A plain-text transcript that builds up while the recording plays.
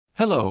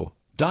Hello,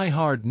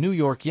 die-hard New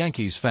York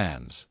Yankees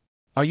fans.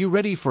 Are you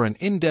ready for an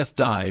in-depth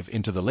dive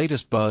into the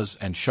latest buzz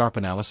and sharp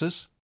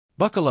analysis?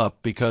 Buckle up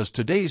because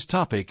today's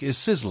topic is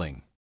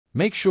sizzling.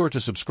 Make sure to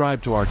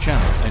subscribe to our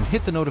channel and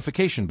hit the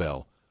notification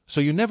bell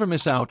so you never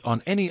miss out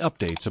on any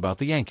updates about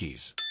the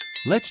Yankees.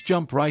 Let's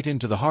jump right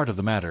into the heart of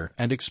the matter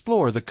and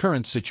explore the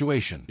current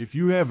situation. If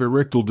you have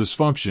erectile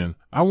dysfunction,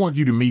 I want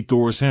you to meet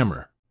Thor's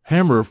Hammer.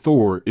 Hammer of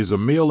Thor is a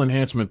male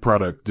enhancement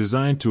product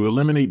designed to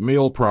eliminate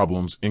male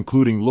problems,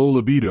 including low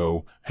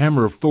libido.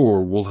 Hammer of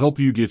Thor will help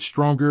you get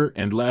stronger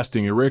and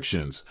lasting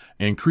erections,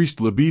 increased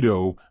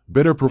libido,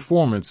 better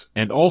performance,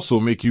 and also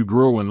make you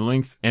grow in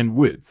length and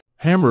width.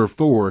 Hammer of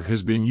Thor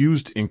has been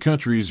used in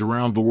countries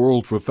around the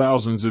world for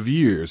thousands of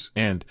years,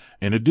 and,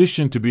 in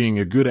addition to being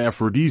a good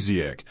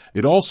aphrodisiac,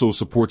 it also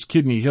supports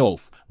kidney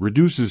health,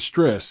 reduces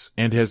stress,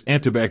 and has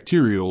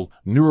antibacterial,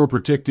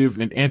 neuroprotective,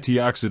 and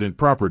antioxidant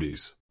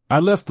properties. I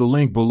left the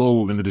link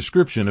below in the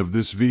description of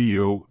this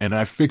video and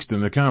I fixed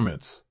in the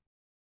comments.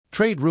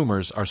 Trade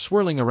rumors are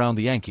swirling around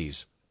the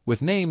Yankees,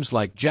 with names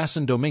like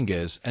Jasson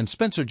Dominguez and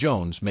Spencer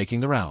Jones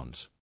making the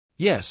rounds.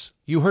 Yes,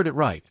 you heard it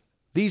right.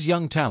 These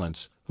young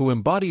talents, who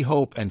embody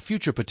hope and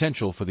future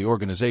potential for the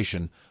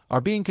organization,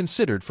 are being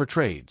considered for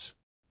trades.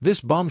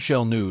 This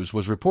bombshell news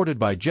was reported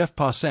by Jeff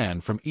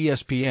Pcny from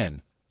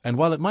ESPN, and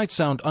while it might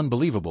sound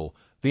unbelievable,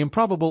 the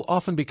improbable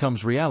often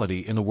becomes reality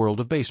in the world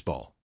of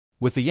baseball.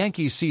 With the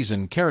Yankees'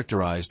 season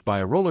characterized by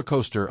a roller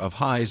coaster of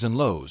highs and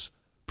lows,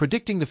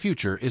 predicting the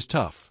future is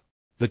tough.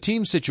 The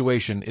team's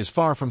situation is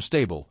far from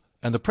stable,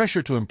 and the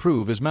pressure to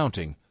improve is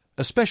mounting,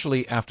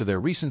 especially after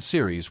their recent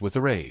series with the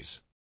Rays.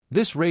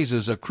 This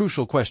raises a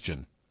crucial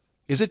question.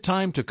 Is it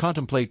time to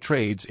contemplate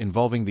trades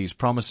involving these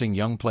promising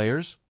young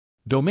players?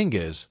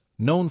 Dominguez,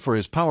 known for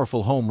his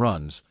powerful home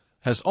runs,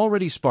 has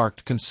already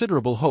sparked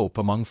considerable hope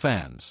among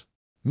fans.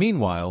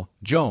 Meanwhile,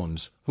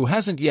 Jones, who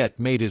hasn't yet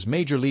made his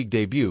major league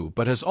debut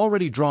but has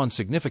already drawn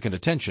significant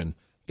attention,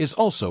 is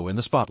also in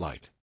the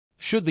spotlight.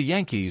 Should the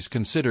Yankees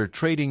consider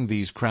trading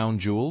these crown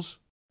jewels?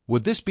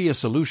 Would this be a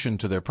solution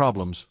to their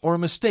problems or a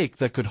mistake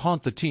that could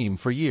haunt the team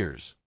for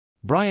years?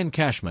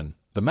 Cashman,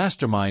 the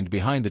mastermind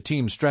behind the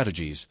team's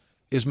strategies,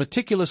 is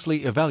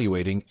meticulously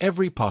evaluating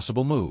every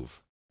possible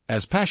move.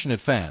 As passionate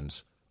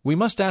fans, we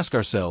must ask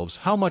ourselves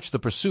how much the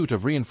pursuit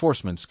of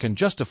reinforcements can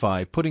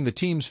justify putting the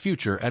team's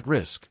future at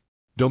risk.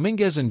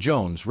 Dominguez and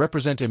Jones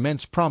represent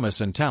immense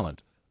promise and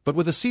talent, but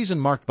with a season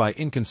marked by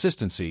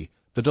inconsistency,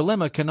 the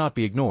dilemma cannot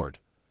be ignored.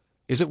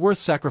 Is it worth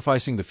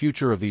sacrificing the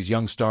future of these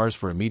young stars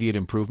for immediate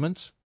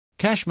improvements?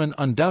 Cashman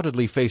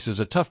undoubtedly faces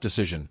a tough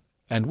decision,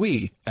 and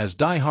we, as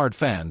die-hard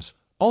fans,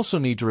 also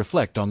need to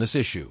reflect on this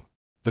issue.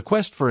 The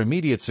quest for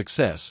immediate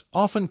success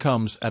often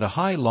comes at a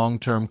high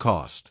long-term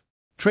cost.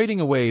 Trading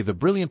away the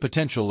brilliant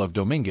potential of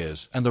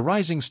Dominguez and the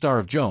rising star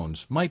of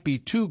Jones might be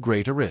too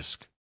great a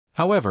risk.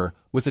 However,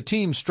 with the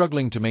team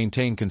struggling to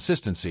maintain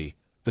consistency,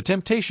 the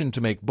temptation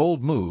to make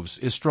bold moves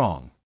is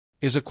strong.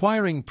 Is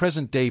acquiring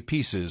present-day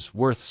pieces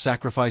worth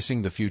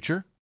sacrificing the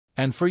future?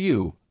 And for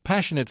you,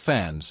 passionate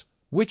fans,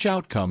 which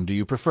outcome do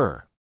you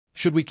prefer?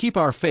 Should we keep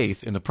our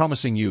faith in the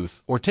promising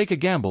youth or take a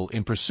gamble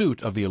in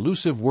pursuit of the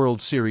elusive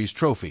World Series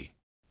trophy?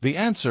 The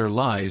answer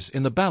lies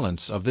in the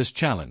balance of this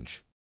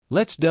challenge.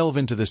 Let's delve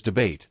into this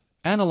debate,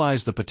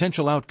 analyze the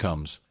potential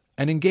outcomes,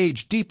 and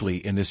engage deeply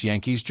in this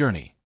Yankees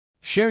journey.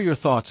 Share your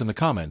thoughts in the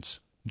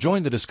comments,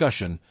 join the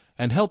discussion,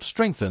 and help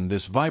strengthen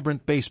this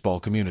vibrant baseball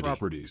community.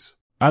 Properties.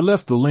 I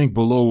left the link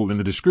below in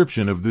the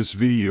description of this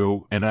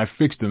video and I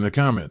fixed in the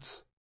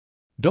comments.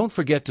 Don't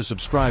forget to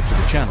subscribe to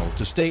the channel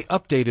to stay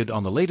updated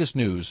on the latest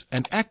news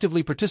and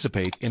actively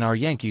participate in our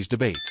Yankees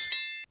debates.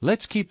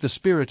 Let's keep the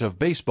spirit of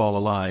baseball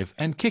alive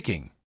and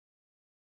kicking.